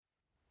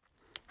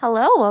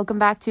Hello, welcome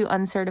back to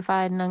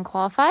Uncertified and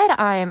Unqualified.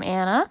 I am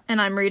Anna. And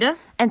I'm Rita.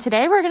 And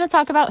today we're going to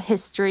talk about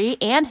history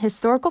and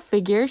historical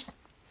figures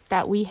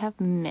that we have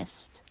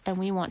missed and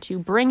we want to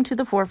bring to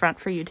the forefront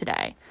for you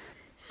today.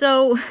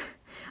 So,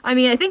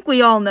 I think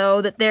we all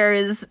know that there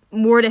is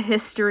more to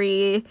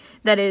history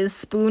that is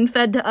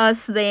spoon-fed to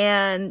us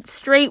than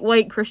straight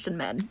white Christian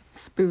men.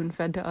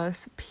 Spoon-fed to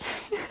us.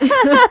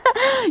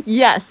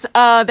 Yes,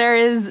 there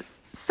is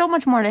so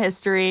much more to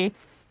history.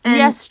 And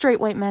yes, straight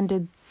white men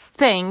did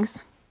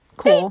things.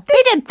 Cool.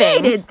 They did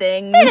things.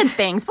 They did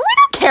things, but we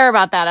don't care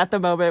about that at the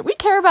moment. We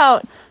care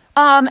about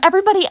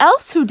everybody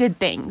else who did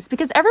things,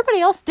 because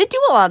everybody else did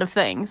do a lot of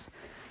things.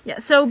 Yeah,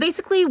 so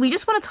basically we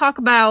just want to talk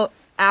about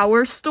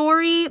our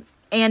story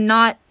and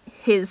not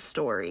his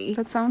story.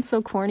 That sounds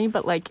so corny,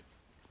 but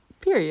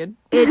period.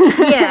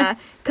 Yeah,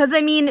 because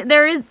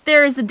there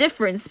is a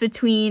difference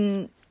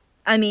between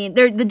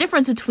the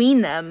difference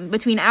between them,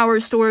 between our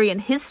story and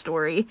his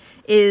story,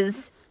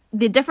 is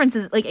the difference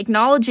is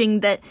acknowledging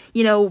that,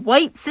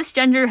 white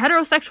cisgender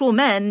heterosexual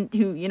men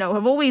who,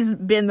 have always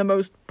been the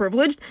most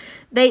privileged,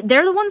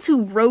 they're the ones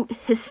who wrote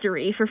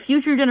history for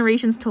future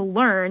generations to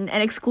learn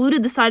and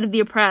excluded the side of the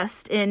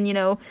oppressed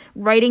in,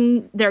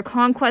 writing their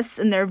conquests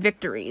and their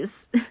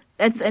victories.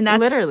 That's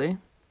literally.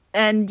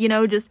 And,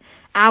 just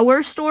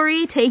our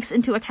story takes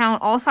into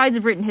account all sides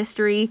of written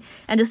history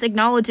and just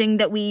acknowledging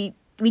that we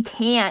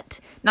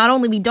can't, not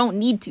only we don't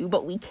need to,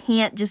 but we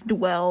can't just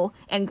dwell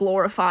and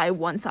glorify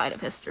one side of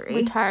history.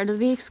 We're tired of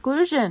the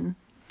exclusion.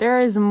 There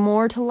is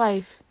more to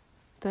life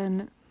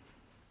than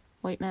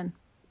white men.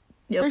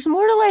 Yep. There's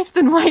more to life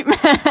than white men.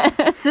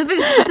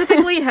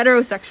 Specifically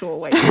heterosexual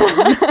white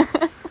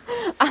men.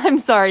 I'm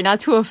sorry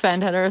not to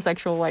offend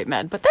heterosexual white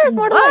men, but there's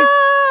more to life.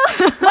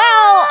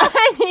 Well,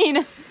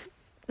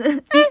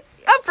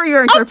 up for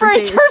your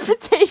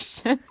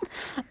interpretation.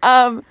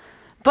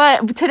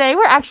 But today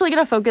we're actually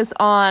going to focus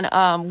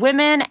on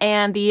women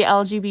and the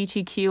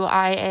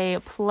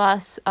LGBTQIA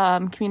plus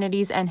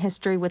communities and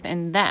history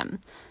within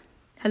them.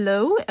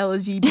 Hello,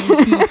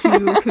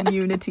 LGBTQ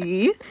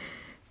community.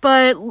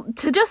 But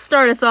to just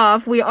start us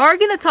off, we are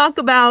going to talk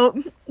about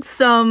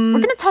some...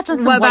 We're going to touch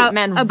on some white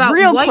men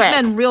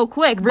real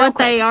quick.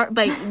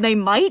 They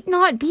might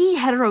not be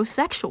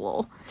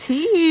heterosexual.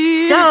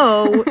 Tea.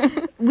 So,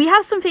 we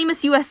have some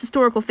famous U.S.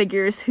 historical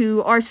figures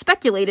who are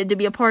speculated to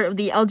be a part of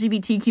the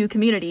LGBTQ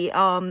community.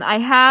 I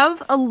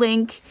have a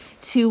link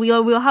to...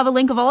 We'll have a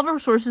link of all of our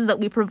sources that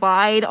we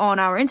provide on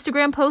our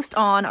Instagram post,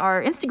 on our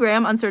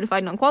Instagram,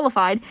 Uncertified and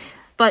Unqualified.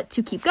 But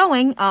to keep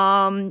going...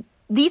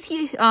 These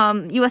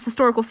U.S.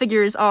 historical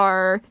figures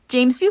are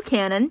James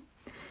Buchanan,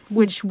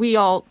 which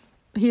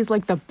he's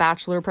like the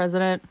bachelor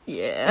president.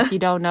 Yeah. If you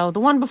don't know, the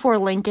one before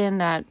Lincoln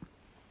that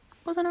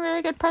wasn't a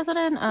very good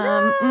president.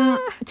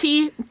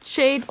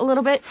 Shade a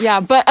little bit. Yeah,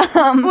 but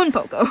un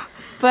poco.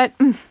 But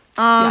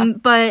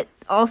but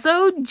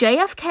also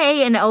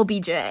JFK and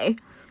LBJ.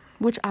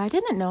 Which I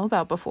didn't know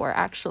about before,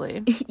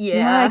 actually. Yeah.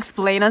 You want to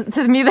explain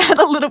to me that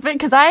a little bit?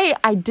 Because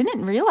I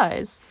didn't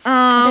realize.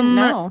 I didn't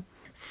know.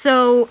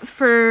 So,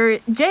 for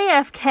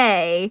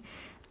JFK,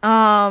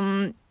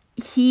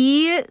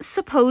 he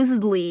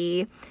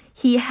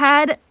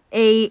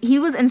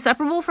was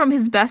inseparable from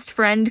his best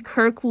friend,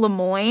 Kirk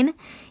Lemoyne,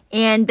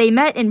 and they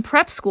met in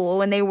prep school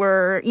when they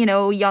were,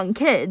 young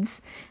kids.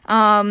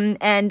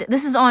 And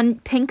this is on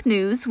Pink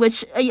News,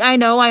 which I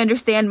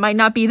understand might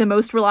not be the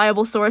most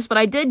reliable source, but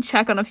I did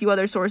check on a few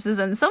other sources,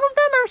 and some of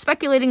them are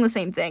speculating the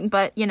same thing.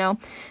 But,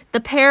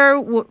 the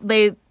pair,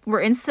 they were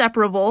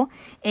inseparable,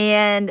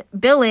 and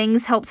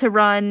Billings helped to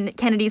run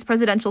Kennedy's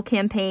presidential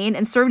campaign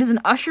and served as an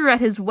usher at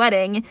his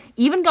wedding,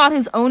 even got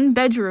his own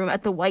bedroom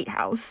at the White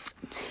House.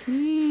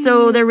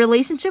 So their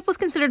relationship was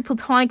considered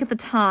platonic at the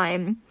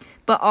time,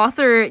 but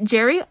author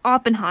Jerry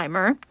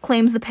Oppenheimer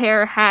claims the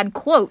pair had,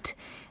 quote,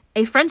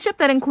 a friendship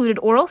that included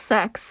oral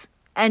sex,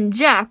 and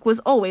Jack was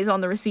always on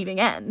the receiving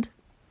end.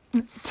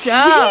 So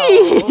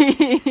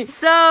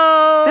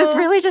this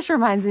really just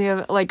reminds me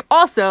of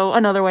also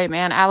another white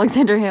man,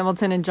 Alexander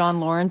Hamilton and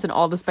John Lawrence, and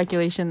all the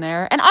speculation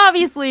there. And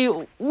obviously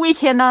we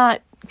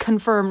cannot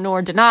confirm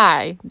nor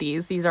deny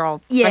these are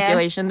all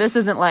speculation. This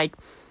isn't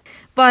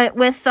but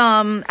with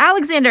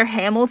Alexander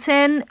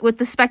Hamilton, with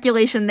the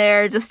speculation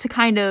there, just to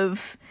kind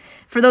of,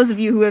 for those of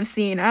you who have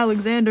seen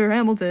Alexander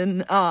Hamilton,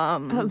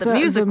 the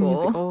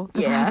musical,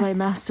 the Broadway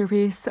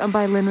masterpiece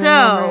by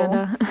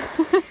Lin-Manuel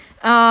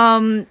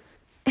Miranda.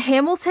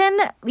 Hamilton,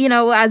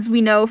 as we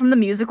know from the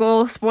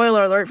musical,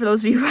 spoiler alert for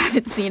those of you who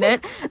haven't seen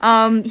it,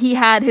 he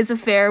had his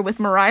affair with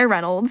Mariah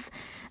Reynolds,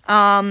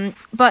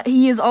 but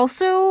he has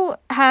also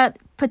had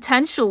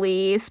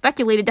potentially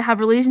speculated to have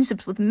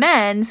relationships with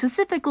men,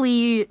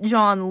 specifically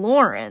John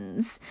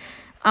Lawrence,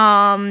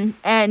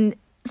 and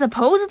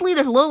supposedly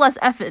there's a little less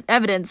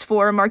evidence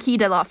for Marquis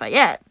de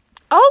Lafayette.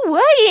 Oh,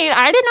 wait,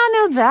 I did not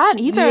know that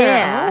either.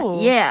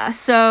 Yeah.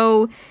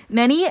 So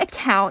many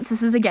accounts,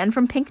 this is again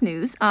from Pink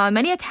News,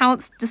 many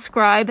accounts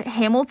describe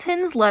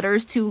Hamilton's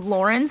letters to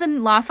Lawrence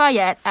and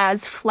Lafayette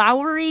as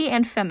flowery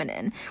and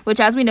feminine, which,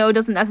 as we know,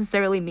 doesn't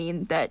necessarily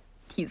mean that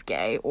he's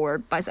gay or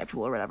bisexual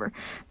or whatever.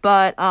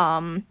 But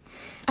I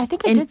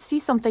think I did see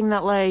something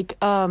that like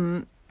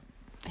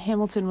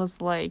Hamilton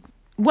was like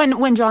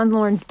when John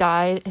Lawrence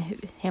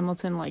died,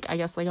 Hamilton, like, I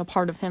guess like a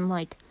part of him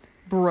like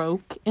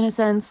broke in a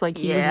sense, like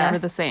he was never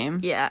the same.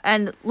 Yeah,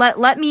 and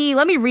let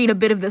me read a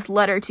bit of this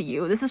letter to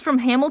you. This is from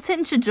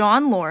Hamilton to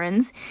John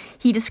Lawrence.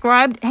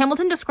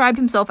 Hamilton described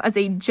himself as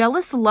a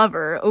jealous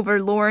lover over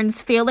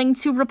Lawrence failing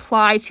to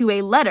reply to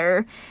a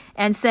letter,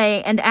 and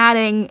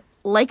adding,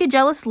 like a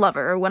jealous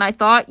lover, when I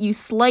thought you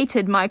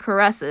slighted my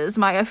caresses,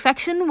 my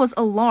affection was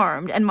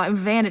alarmed and my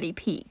vanity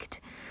piqued.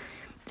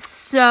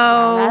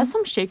 So that's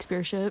some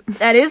Shakespeare shit.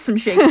 That is some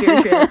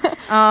Shakespeare shit.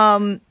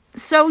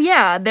 So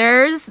yeah,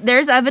 there's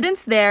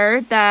evidence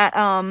there that,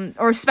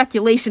 or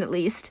speculation at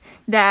least,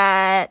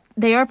 that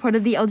they are part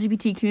of the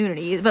LGBT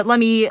community. But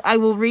I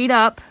will read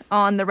up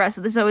on the rest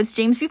of this. So it's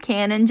James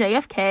Buchanan,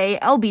 JFK,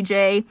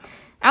 LBJ,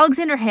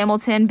 Alexander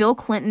Hamilton, Bill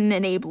Clinton,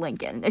 and Abe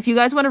Lincoln. If you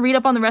guys want to read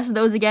up on the rest of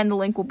those, again, the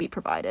link will be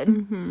provided.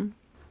 Mm-hmm.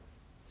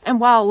 And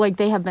while like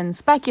they have been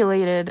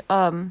speculated,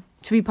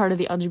 to be part of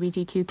the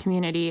LGBTQ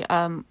community,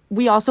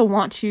 we also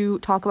want to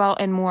talk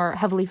about and more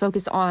heavily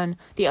focus on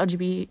the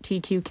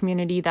LGBTQ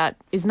community that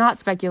is not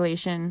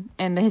speculation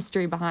and the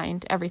history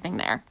behind everything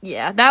there.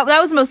 Yeah, that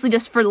was mostly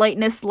just for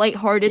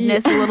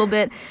lightheartedness a little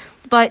bit.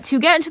 But to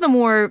get into the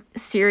more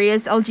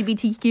serious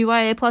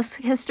LGBTQIA plus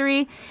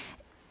history,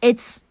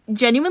 it's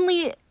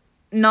genuinely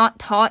not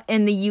taught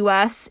in the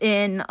U.S.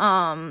 in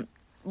high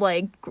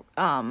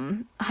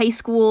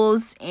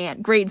schools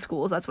and grade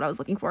schools, that's what I was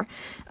looking for,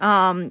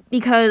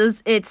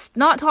 because it's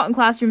not taught in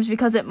classrooms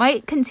because it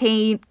might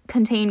contain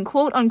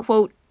quote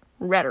unquote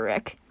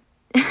rhetoric.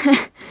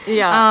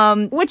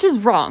 Which is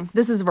wrong.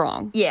 This is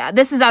wrong. Yeah,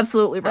 this is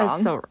absolutely wrong.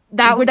 That's so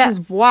wrong. Which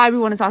is why we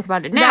want to talk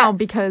about it now,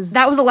 because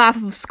that was a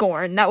laugh of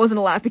scorn. That wasn't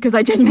a laugh because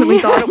I genuinely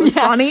thought it was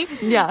funny.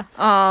 Yeah.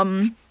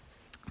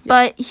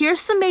 But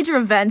here's some major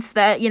events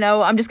that,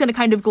 I'm just going to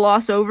kind of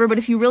gloss over, but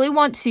if you really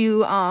want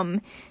to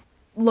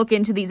look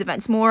into these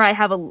events more, I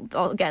have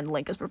again,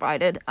 link is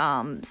provided.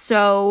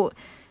 So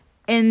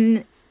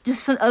in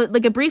just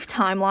like a brief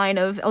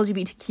timeline of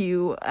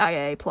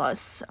LGBTQIA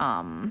plus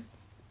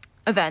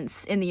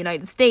events in the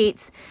United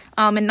States,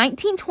 in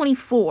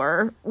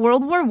 1924,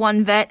 World War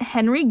I vet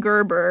Henry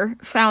Gerber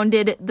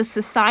founded the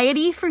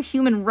Society for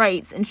Human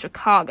Rights in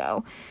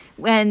Chicago,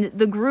 and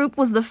the group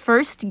was the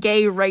first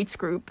gay rights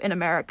group in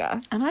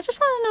America. And I just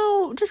want to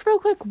know, just real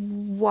quick,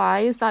 why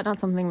is that not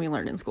something we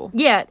learned in school?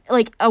 Yeah,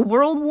 like a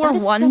World War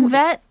I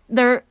vet,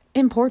 they're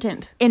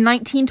important. In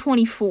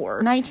 1924.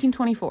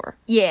 1924.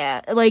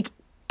 Yeah, like,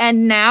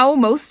 and now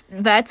most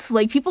vets,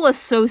 like, people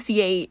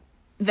associate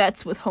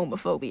vets with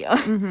homophobia.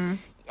 Mm-hmm.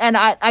 And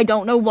I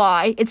don't know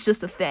why, it's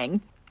just a thing.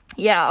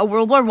 Yeah, a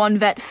World War I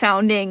vet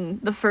founding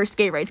the first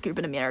gay rights group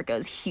in America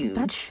is huge.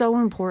 That's so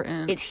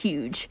important. It's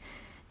huge.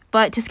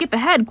 But to skip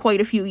ahead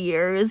quite a few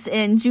years,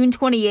 in June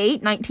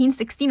 28,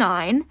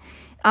 1969,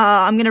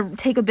 I'm going to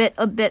take a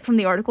bit from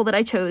the article that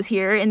I chose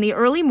here. In the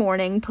early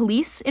morning,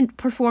 police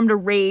performed a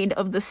raid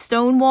of the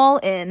Stonewall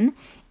Inn,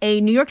 a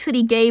New York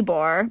City gay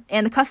bar,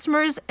 and the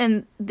customers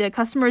and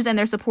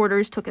their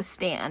supporters took a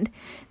stand.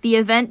 The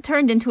event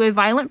turned into a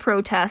violent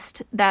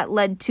protest that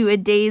led to a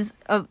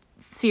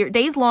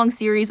days-long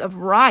series of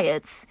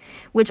riots,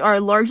 which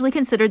are largely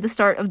considered the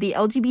start of the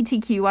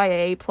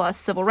LGBTQIA plus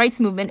civil rights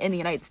movement in the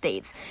United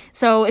States.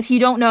 So if you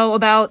don't know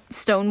about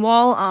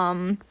Stonewall,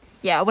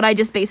 what I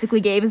just basically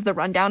gave is the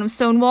rundown of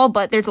Stonewall,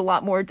 but there's a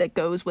lot more that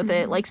goes with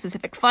it, like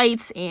specific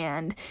fights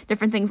and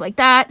different things like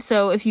that.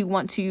 So if you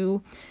want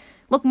to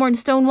look more into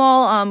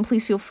Stonewall,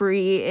 please feel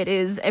free. It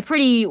is a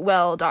pretty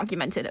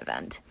well-documented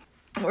event,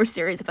 or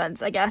series of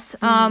events, I guess.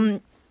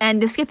 And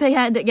to skip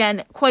ahead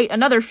again quite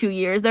another few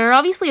years, there are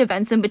obviously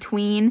events in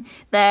between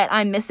that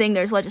I'm missing.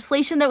 There's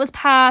legislation that was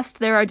passed.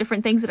 There are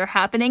different things that are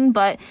happening,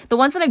 but the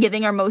ones that I'm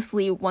giving are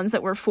mostly ones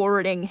that were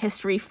forwarding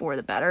history for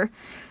the better.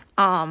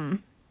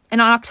 And on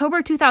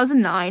October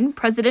 2009,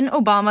 President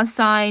Obama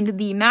signed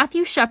the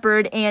Matthew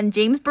Shepard and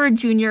James Byrd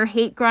Jr.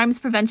 Hate Crimes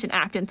Prevention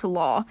Act into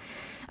law.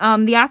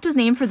 The act was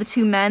named for the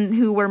two men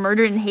who were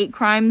murdered in hate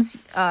crimes,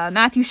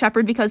 Matthew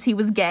Shepard because he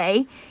was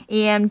gay,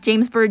 and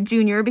James Byrd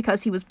Jr.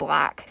 because he was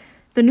black.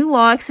 The new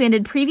law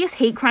expanded previous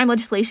hate crime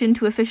legislation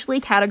to officially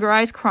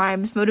categorize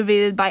crimes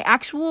motivated by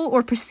actual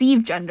or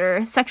perceived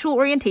gender, sexual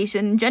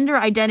orientation, gender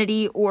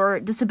identity, or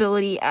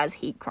disability as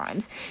hate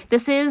crimes.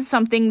 This is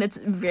something that's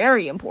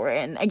very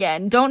important.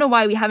 Again, don't know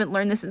why we haven't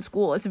learned this in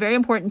school. It's a very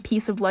important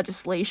piece of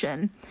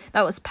legislation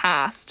that was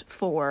passed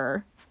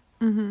for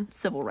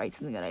civil rights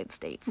in the United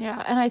States.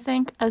 Yeah, and I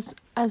think as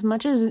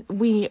much as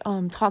we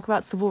talk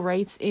about civil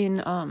rights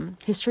in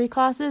history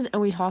classes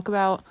and we talk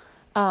about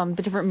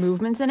the different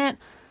movements in it,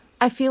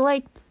 I feel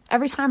like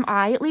every time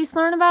I at least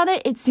learn about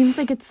it, it seems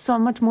like it's so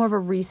much more of a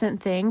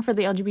recent thing for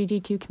the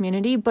LGBTQ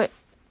community. But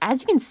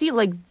as you can see,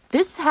 like,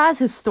 this has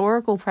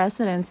historical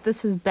precedence.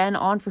 This has been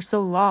on for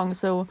so long.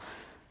 So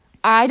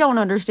I don't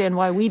understand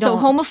why we don't.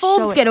 So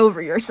homophobes, get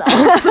over yourself.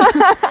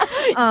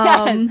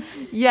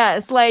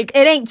 Yes. Like,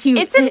 it ain't cute.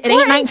 It's important it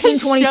ain't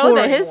 1924 to show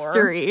the anymore.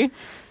 history.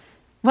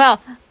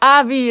 Well,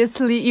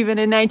 obviously, even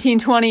in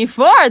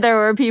 1924, there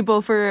were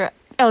people for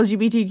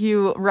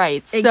LGBTQ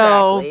rights.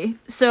 Exactly.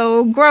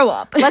 So grow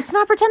up. Let's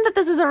not pretend that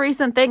this is a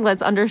recent thing.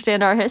 Let's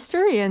understand our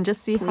history and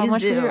just see how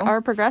much we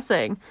are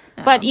progressing.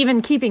 Yeah. But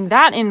even keeping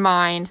that in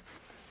mind,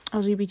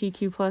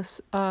 LGBTQ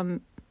plus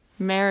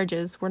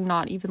marriages were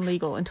not even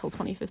legal until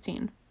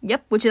 2015.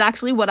 Yep, which is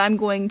actually what I'm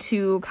going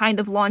to kind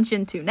of launch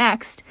into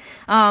next.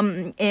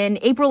 In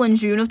April and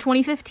June of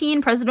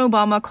 2015, President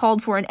Obama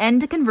called for an end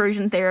to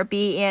conversion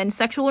therapy, and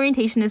sexual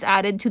orientation is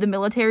added to the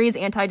military's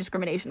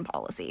anti-discrimination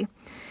policy.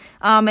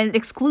 And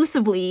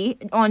exclusively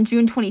on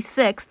June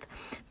 26th,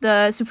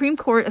 the Supreme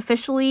Court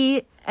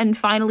officially and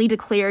finally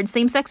declared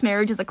same-sex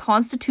marriage as a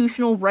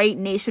constitutional right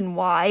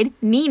nationwide,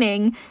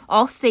 meaning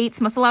all states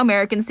must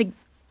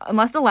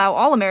allow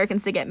all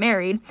Americans to get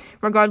married,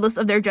 regardless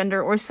of their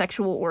gender or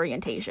sexual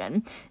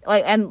orientation.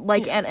 And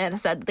Anna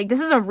said, like,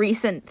 this is a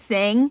recent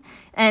thing,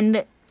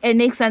 and it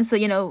makes sense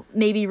that,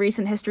 maybe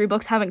recent history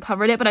books haven't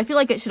covered it, but I feel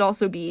like it should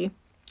also be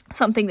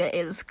something that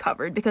is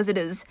covered, because it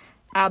is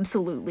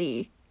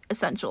absolutely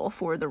essential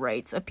for the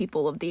rights of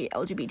people of the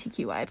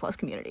LGBTQI plus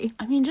community.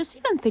 I mean, just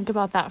even think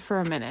about that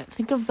for a minute.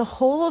 Think of the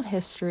whole of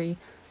history,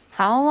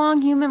 how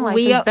long human life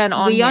has been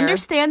on here. We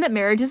understand that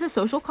marriage is a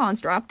social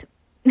construct.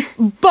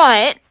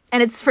 But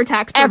and it's for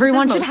tax purposes.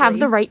 Everyone should have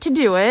the right to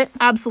do it.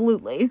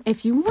 Absolutely.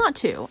 If you want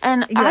to.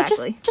 And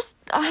exactly.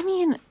 I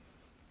mean,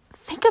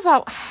 think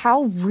about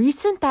how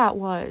recent that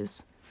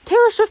was.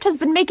 Taylor Swift has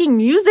been making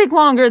music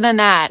longer than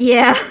that.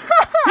 Yeah.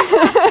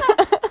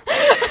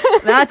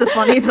 That's a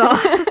funny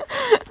thought.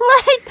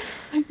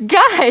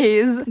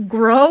 Guys,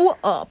 grow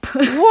up.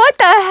 What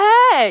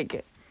the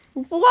heck?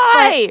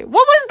 Why?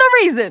 What was the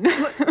reason?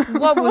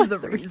 What was the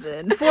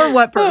reason? For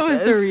what purpose? What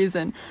was the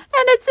reason?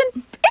 And it's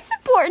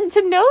important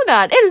to know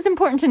that. It is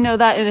important to know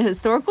that in a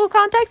historical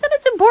context, and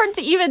it's important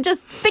to even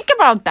just think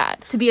about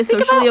that. To be a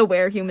socially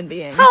aware human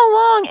being. How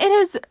long it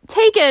has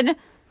taken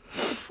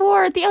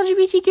for the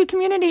LGBTQ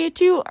community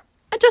to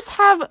just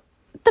have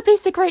the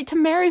basic right to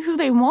marry who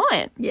they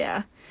want.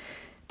 Yeah.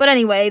 But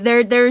anyway,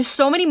 there's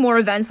so many more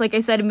events, like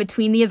I said, in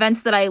between the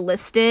events that I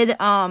listed.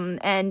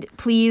 And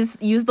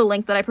please use the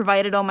link that I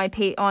provided on my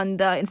on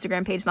the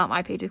Instagram page, not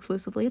my page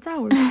exclusively. It's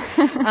ours.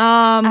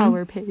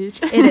 Our page.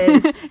 It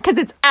is. Because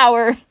it's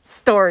our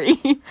story.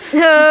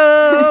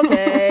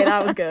 Okay,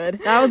 that was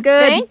good.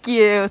 Thank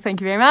you.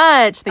 Thank you very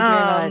much.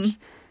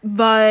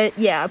 But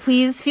yeah,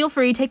 please feel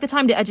free. Take the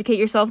time to educate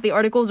yourself. The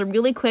articles are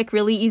really quick,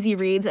 really easy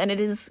reads, and it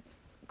is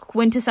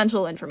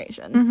quintessential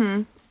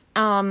information.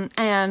 Mm-hmm.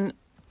 And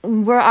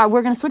we're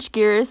going to switch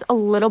gears a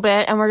little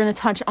bit, and we're going to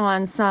touch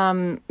on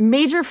some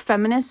major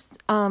feminist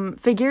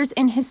figures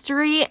in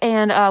history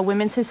and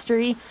women's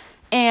history.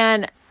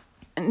 And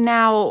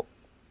now,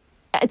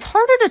 it's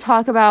harder to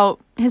talk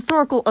about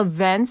historical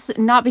events,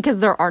 not because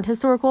there aren't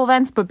historical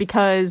events, but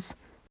because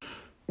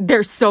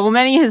there's so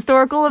many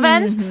historical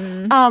events.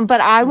 Mm-hmm. But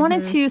I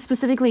wanted to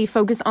specifically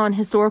focus on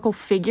historical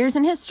figures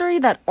in history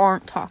that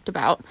aren't talked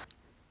about.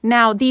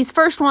 Now, these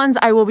first ones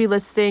I will be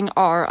listing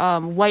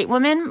are white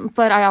women,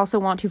 but I also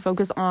want to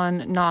focus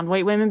on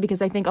non-white women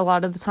because I think a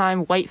lot of the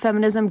time white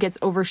feminism gets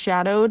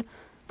overshadowed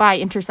by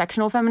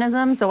intersectional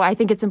feminism. So I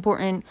think it's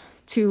important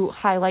to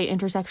highlight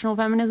intersectional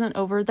feminism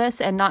over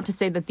this, and not to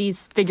say that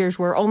these figures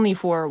were only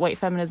for white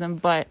feminism,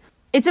 but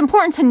it's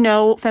important to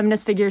know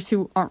feminist figures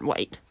who aren't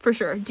white. For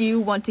sure. Do you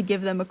want to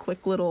give them a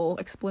quick little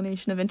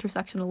explanation of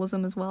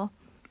intersectionalism as well?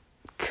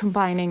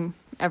 Combining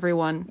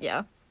everyone.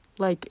 Yeah.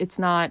 Like, it's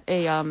not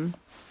a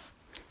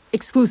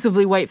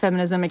exclusively white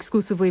feminism,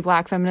 exclusively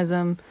black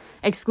feminism,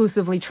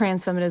 exclusively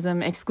trans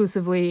feminism,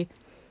 exclusively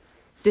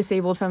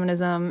disabled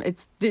feminism.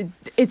 It's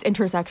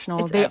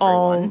intersectional. They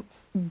all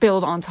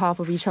build on top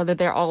of each other.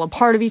 They're all a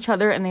part of each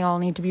other, and they all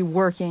need to be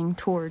working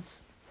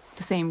towards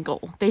the same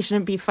goal. They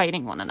shouldn't be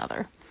fighting one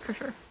another. For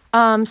sure.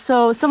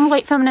 So some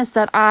white feminists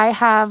that I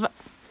have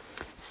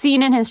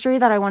seen in history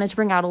that I wanted to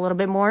bring out a little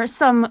bit more,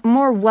 some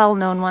more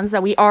well-known ones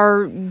that we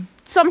are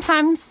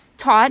sometimes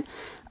taught.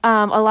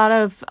 A lot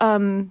of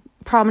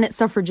prominent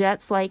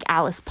suffragettes like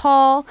Alice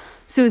Paul,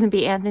 Susan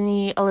B.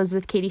 Anthony,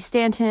 Elizabeth Cady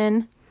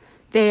Stanton.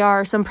 They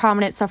are some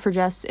prominent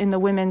suffragettes in the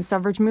women's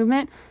suffrage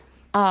movement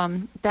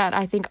that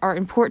I think are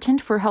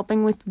important for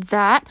helping with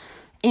that.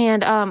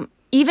 And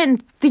even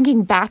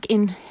thinking back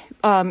in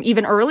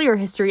even earlier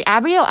history,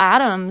 Abigail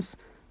Adams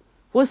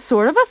was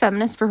sort of a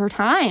feminist for her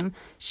time.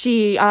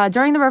 She,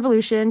 during the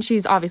Revolution,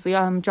 she's obviously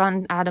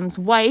John Adams'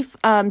 wife.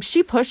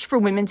 She pushed for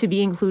women to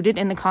be included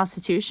in the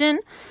Constitution.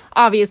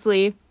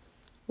 Obviously,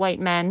 white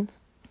men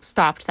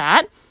stopped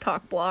that.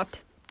 Cock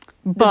blocked.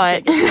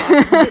 But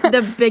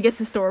the biggest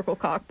historical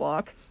cock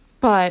block.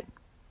 But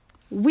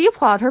we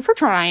applaud her for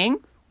trying.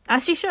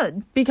 As she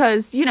should.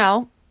 Because,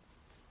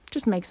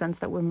 just makes sense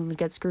that women would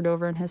get screwed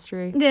over in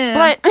history.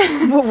 Yeah.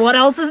 But what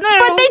else is new?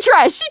 But they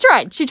tried.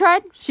 She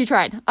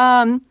tried.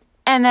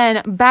 And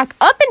then back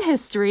up in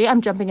history,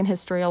 I'm jumping in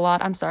history a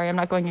lot. I'm sorry, I'm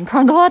not going in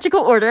chronological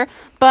order.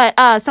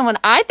 But someone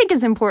I think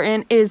is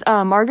important is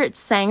Margaret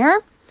Sanger,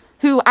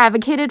 who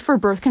advocated for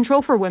birth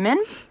control for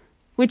women,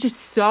 which is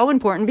so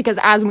important because,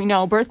 as we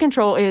know, birth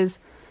control is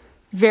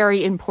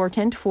very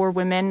important for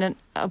women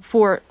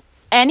for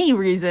any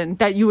reason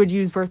that you would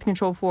use birth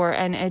control for,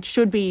 and it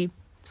should be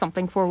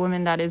something for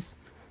women that is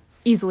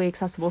easily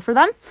accessible for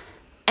them.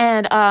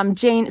 And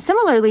Jane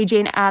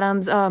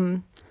Addams,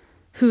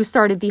 who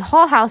started the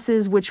Hull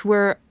Houses, which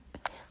were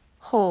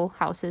Hull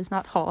Houses,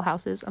 not Hull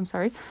Houses, I'm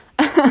sorry.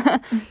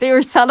 They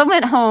were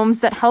settlement homes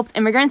that helped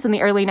immigrants in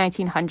the early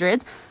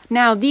 1900s.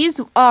 Now, these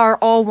are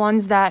all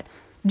ones that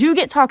do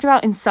get talked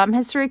about in some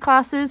history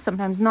classes,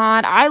 sometimes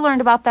not. I learned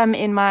about them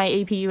in my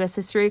AP US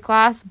history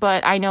class,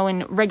 but I know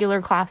in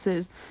regular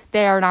classes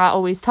they are not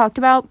always talked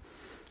about.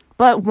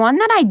 But one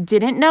that I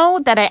didn't know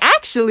that I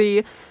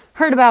actually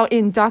heard about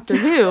in Doctor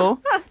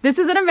Who, this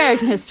is an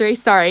American history,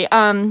 sorry,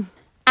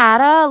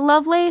 Ada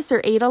Lovelace,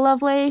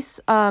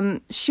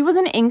 she was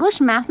an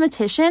English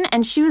mathematician,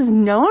 and she was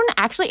known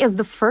actually as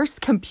the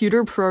first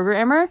computer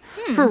programmer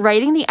for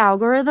writing the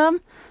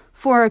algorithm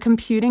for a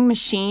computing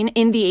machine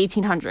in the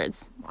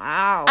 1800s.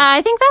 Wow.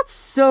 I think that's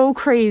so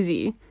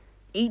crazy.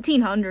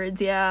 1800s,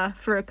 yeah,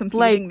 for a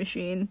computing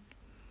machine.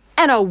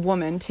 And a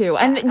woman, too.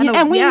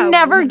 And we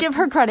never give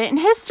her credit in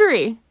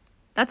history.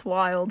 That's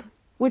wild.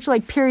 Which,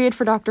 period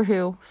for Doctor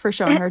Who for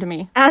showing her to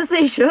me. As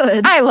they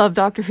should. I love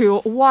Doctor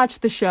Who. Watch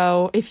the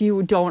show if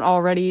you don't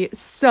already.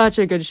 Such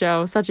a good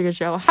show.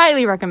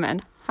 Highly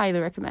recommend.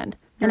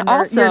 And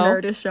also, your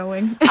nerd is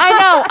showing. I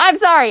know. I'm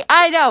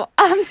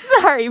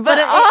sorry. But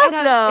it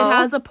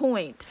has a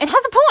point. It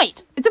has a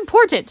point. It's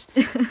important.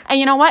 And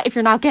you know what? If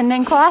you're not getting it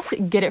in class,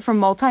 get it from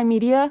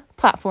multimedia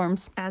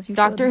platforms. As you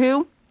Doctor should.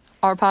 Who,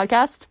 our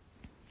podcast.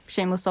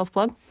 Shameless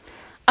self-plug.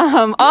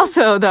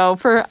 Also, though,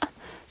 for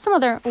some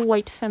other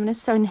white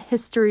feminists in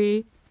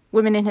history,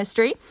 women in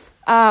history,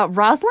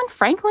 Rosalind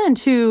Franklin,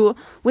 who,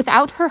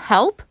 without her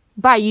help,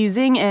 by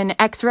using an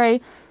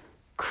X-ray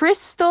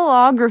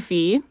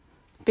crystallography,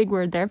 big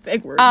word there,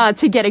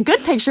 to get a good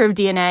picture of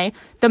DNA,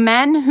 the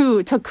men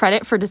who took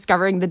credit for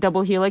discovering the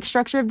double helix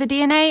structure of the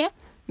DNA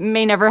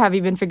may never have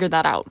even figured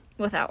that out.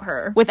 Without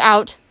her.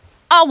 Without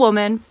a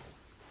woman.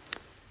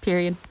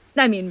 Period.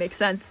 I mean, makes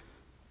sense.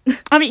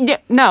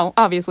 No,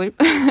 obviously.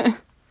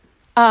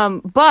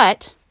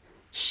 But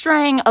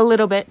straying a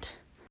little bit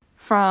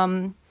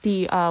from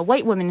the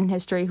white women in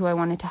history who I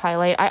wanted to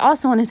highlight, I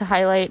also wanted to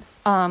highlight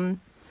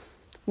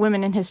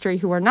women in history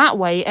who are not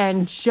white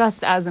and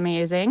just as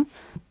amazing.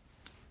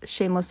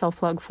 Shameless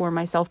self-plug for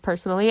myself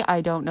personally.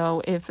 I don't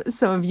know if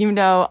some of you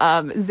know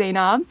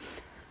Zainab.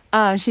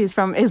 She's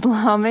from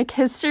Islamic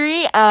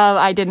history.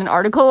 I did an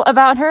article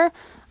about her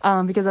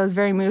because I was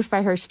very moved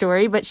by her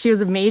story, but she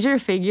was a major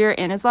figure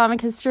in Islamic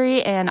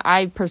history, and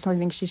I personally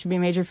think she should be a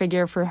major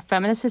figure for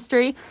feminist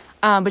history.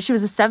 But she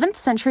was a 7th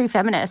century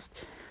feminist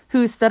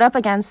who stood up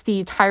against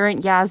the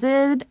tyrant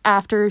Yazid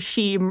after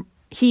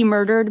he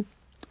murdered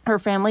her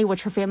family,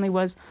 which her family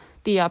was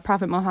the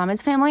Prophet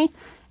Muhammad's family.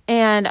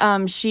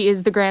 And she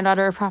is the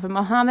granddaughter of Prophet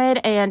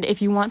Muhammad. And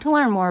if you want to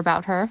learn more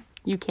about her,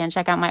 you can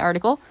check out my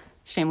article.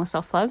 Shameless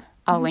self-plug.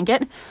 I'll link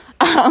it.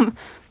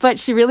 But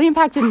she really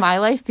impacted my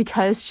life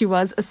because she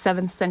was a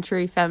 7th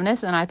century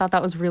feminist. And I thought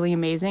that was really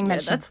amazing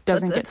that she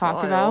doesn't get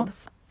talked about.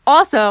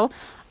 Also,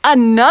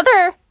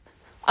 another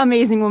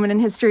amazing woman in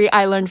history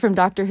I learned from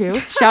Doctor Who.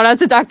 Shout out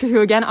to Doctor Who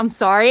again. I'm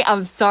sorry.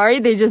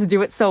 They just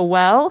do it so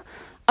well.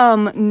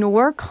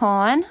 Noor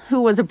Khan,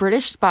 who was a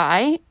British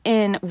spy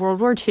in World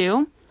War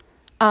II,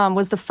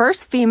 was the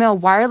first female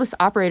wireless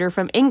operator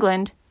from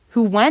England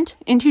who went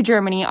into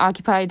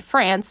German-occupied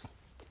France,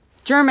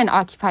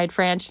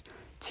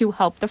 to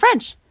help the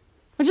French,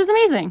 which is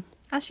amazing.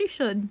 As she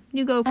should.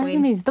 You go, queen.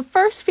 Amazing. The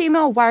first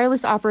female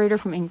wireless operator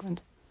from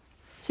England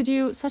to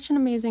do such an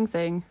amazing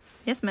thing.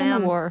 Yes, ma'am.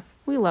 In the war.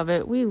 We love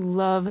it. We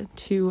love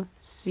to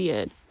see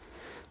it.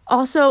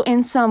 Also,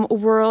 in some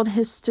world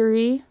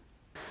history,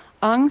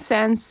 Aung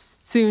San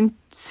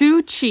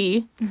Suu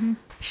Kyi,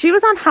 she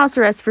was on house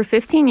arrest for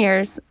 15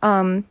 years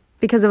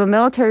because of a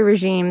military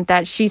regime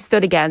that she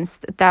stood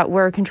against that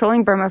were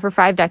controlling Burma for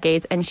 5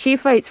 decades. And she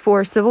fights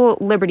for civil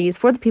liberties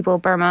for the people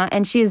of Burma.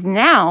 And she is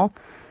now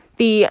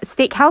the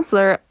state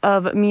counselor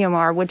of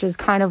Myanmar, which is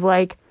kind of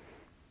like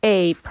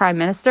a prime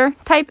minister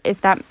type, if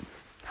that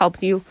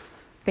helps you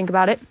think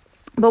about it.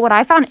 But what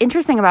I found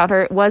interesting about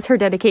her was her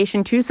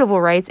dedication to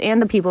civil rights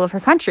and the people of her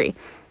country.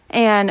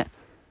 And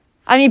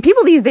I mean,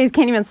 people these days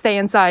can't even stay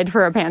inside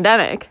for a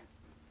pandemic.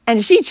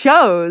 And she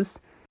chose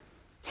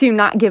to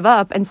not give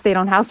up and stayed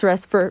on house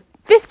arrest for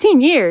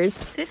 15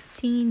 years.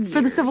 15 years.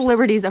 For the civil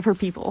liberties of her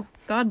people.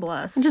 God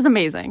bless. Which is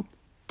amazing.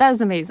 That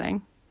is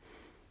amazing.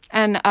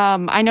 And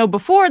I know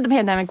before the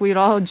pandemic, we would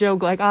all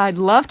joke like, oh, I'd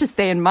love to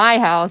stay in my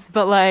house,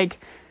 but like,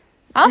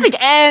 I don't think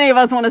any of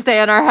us want to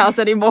stay in our house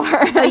anymore.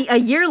 A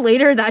year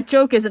later, that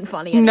joke isn't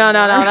funny anymore.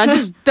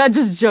 No. That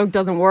just joke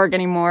doesn't work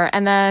anymore.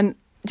 And then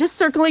just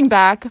circling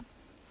back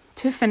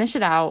to finish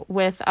it out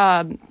with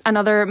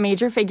another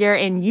major figure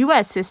in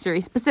U.S.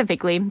 history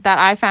specifically that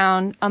I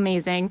found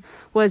amazing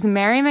was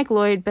Mary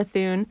McLeod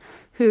Bethune,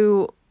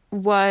 who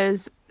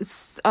was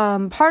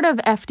part of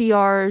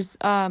FDR's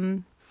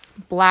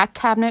Black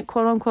Cabinet,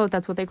 quote unquote.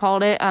 That's what they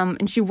called it.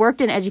 And she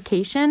worked in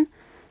education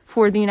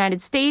for the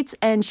United States,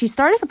 and she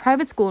started a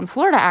private school in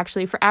Florida,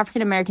 actually, for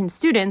African American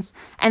students,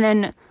 and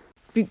then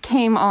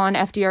came on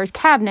FDR's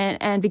cabinet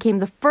and became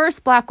the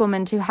first Black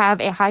woman to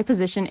have a high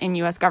position in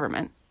U.S.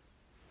 government.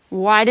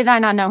 Why did I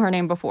not know her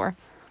name before?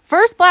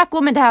 First Black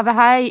woman to have a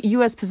high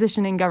U.S.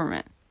 position in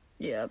government.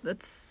 Yeah,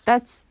 that's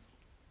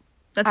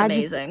we're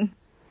amazing.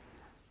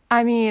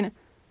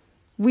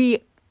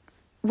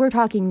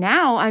 talking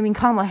now. I mean,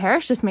 Kamala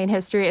Harris just made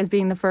history as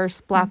being the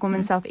first Black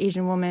woman, South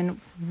Asian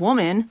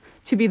woman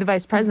to be the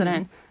vice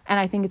president. And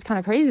I think it's kind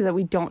of crazy that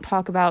we don't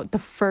talk about the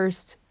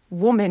first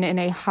woman in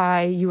a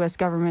high U.S.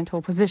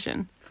 governmental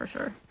position. For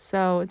sure.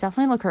 So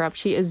definitely look her up.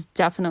 She is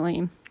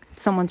definitely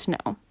someone to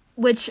know.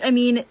 Which, I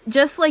mean,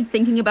 just like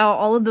thinking about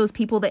all of those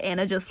people that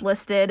Anna just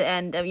listed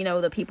and,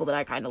 the people that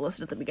I kind of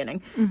listed at the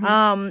beginning,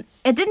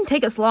 it didn't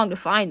take us long to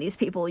find these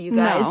people, you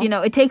guys.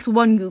 No. It takes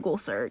one Google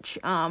search,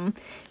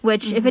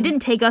 which if it didn't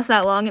take us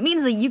that long, it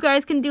means that you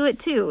guys can do it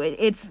too.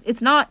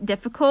 It's not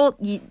difficult,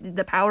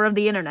 the power of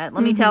the internet,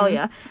 let me tell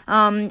you.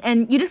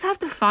 And you just have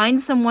to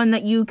find someone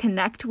that you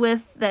connect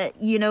with,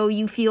 that,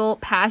 you feel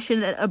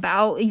passionate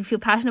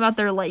about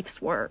their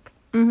life's work.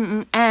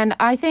 And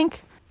I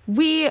think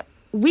we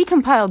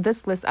compiled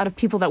this list out of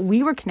people that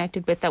we were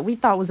connected with that we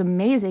thought was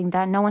amazing,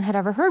 that no one had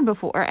ever heard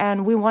before.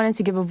 And we wanted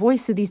to give a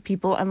voice to these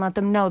people and let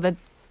them know that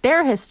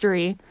their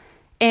history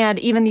and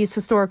even these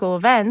historical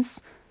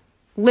events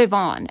live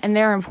on and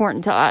they're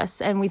important to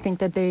us. And we think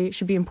that they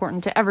should be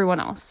important to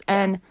everyone else.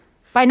 And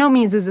by no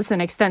means is this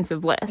an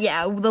extensive list.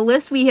 Yeah, the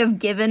list we have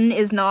given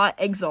is not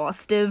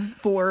exhaustive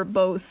for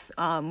both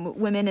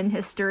women in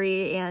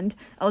history and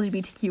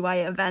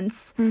LGBTQI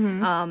events.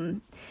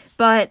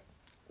 But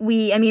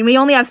we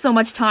only have so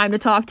much time to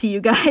talk to you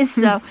guys,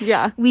 so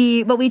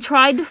we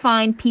tried to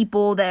find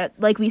people that,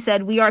 like we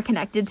said, we are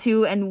connected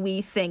to, and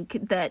we think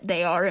that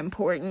they are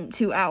important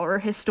to our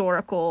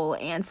historical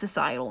and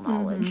societal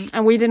knowledge.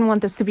 And we didn't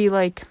want this to be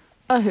like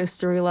a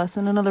history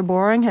lesson, another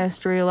boring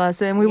history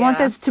lesson. We want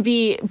this to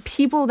be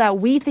people that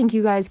we think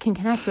you guys can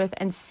connect with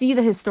and see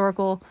the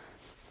historical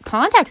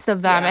context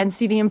of them and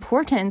see the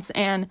importance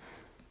and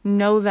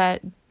know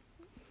that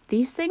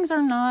these things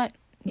are not...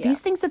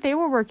 These things that they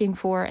were working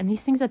for and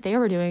these things that they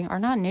were doing are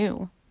not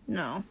new.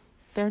 No.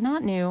 They're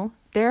not new.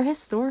 They're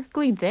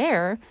historically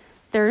there.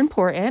 They're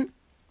important.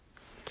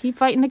 Keep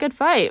fighting the good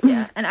fight.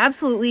 Yeah, and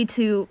absolutely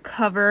to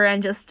cover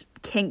and just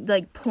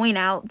point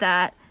out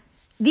that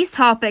these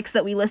topics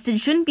that we listed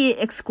shouldn't be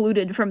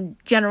excluded from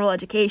general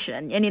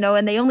education, and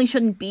and they only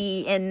shouldn't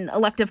be in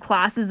elective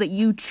classes that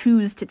you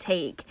choose to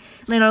take.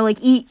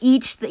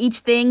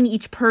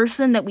 Each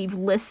person that we've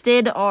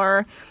listed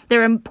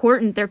they're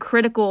important, they're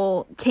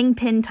critical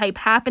kingpin type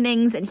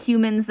happenings and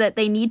humans that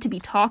they need to be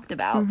talked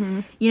about.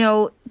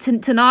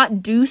 To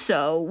not do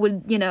so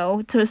would,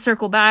 to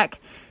circle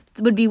back,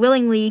 would be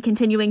willingly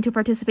continuing to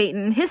participate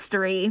in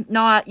history,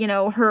 not,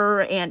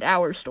 her and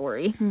our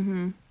story.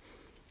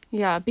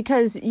 Yeah,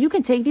 because you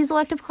can take these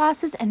elective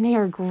classes and they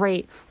are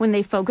great when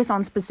they focus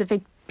on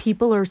specific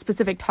people or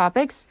specific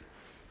topics.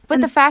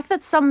 But the fact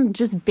that some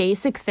just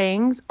basic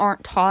things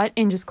aren't taught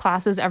in just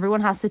classes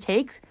everyone has to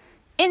take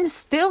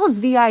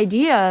instills the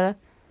idea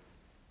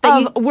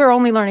that we're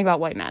only learning about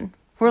white men.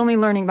 We're only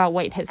learning about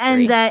white history.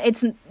 And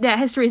that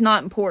history is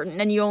not important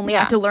and you only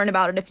have to learn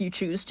about it if you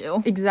choose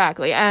to.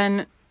 Exactly.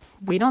 And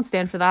we don't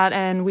stand for that,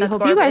 and we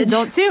hope you guys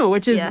don't too,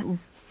 which is...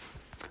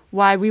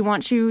 why we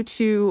want you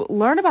to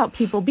learn about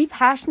people, be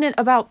passionate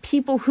about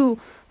people who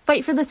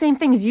fight for the same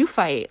things you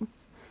fight.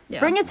 Yeah.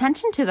 Bring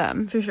attention to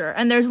them. For sure.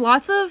 And there's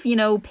lots of,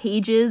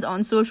 pages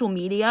on social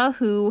media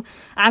who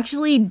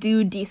actually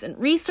do decent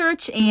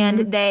research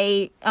and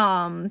they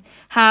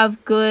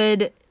have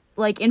good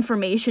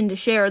information to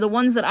share. The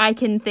ones that I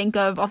can think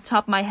of off the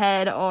top of my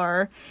head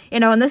are,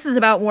 and this is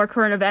about more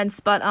current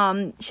events, but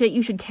shit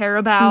you should care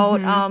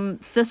about,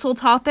 Thistle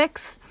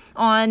Topics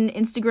on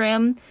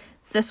Instagram.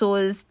 Thistle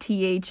is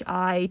Thistle,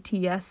 I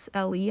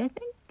think.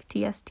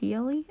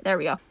 TSTLE. There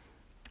we go.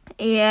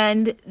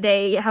 And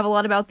they have a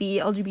lot about the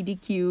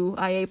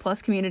LGBTQIA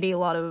plus community, a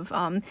lot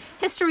of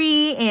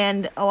history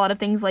and a lot of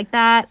things like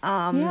that.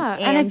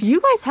 And if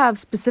you guys have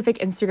specific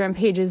Instagram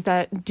pages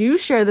that do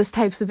share this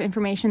types of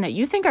information that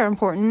you think are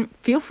important,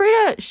 feel free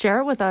to share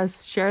it with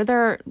us. Share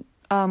their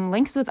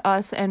links with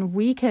us, and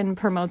we can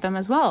promote them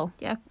as well.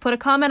 Yeah, put a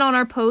comment on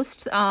our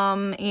post,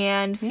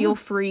 and feel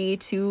free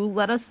to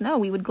let us know.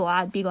 We would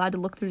be glad to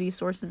look through these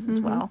sources as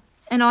well.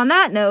 And on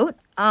that note,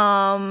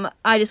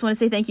 I just want to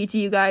say thank you to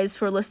you guys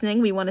for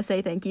listening. We want to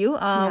say thank you.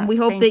 We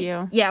hope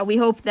we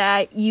hope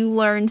that you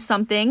learned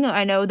something.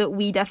 I know that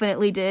we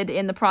definitely did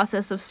in the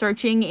process of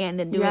searching and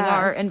in doing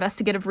our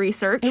investigative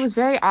research. It was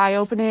very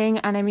eye-opening,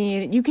 and I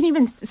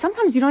mean,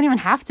 sometimes you don't even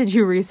have to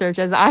do research,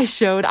 as I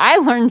showed. I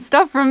learned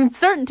stuff from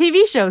certain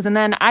TV shows, and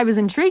then I was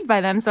intrigued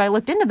by them, so I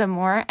looked into them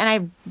more, and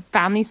I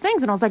found these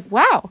things, and I was like,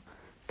 wow,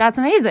 that's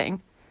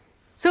amazing.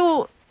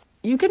 So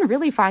you can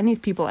really find these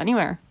people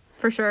anywhere.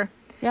 For sure.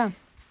 Yeah.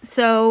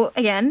 So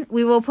again,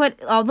 we will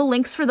put all the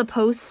links for the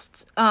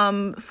posts.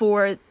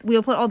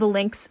 We'll put all the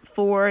links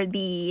for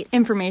the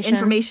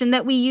information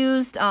that we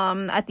used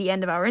at the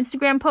end of our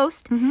Instagram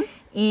post.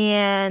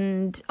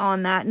 And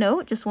on that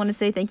note, just want to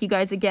say thank you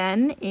guys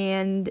again.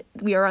 And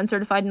we are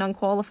uncertified and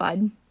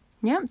unqualified.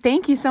 Yeah.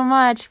 Thank you so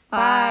much.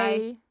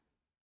 Bye. Bye.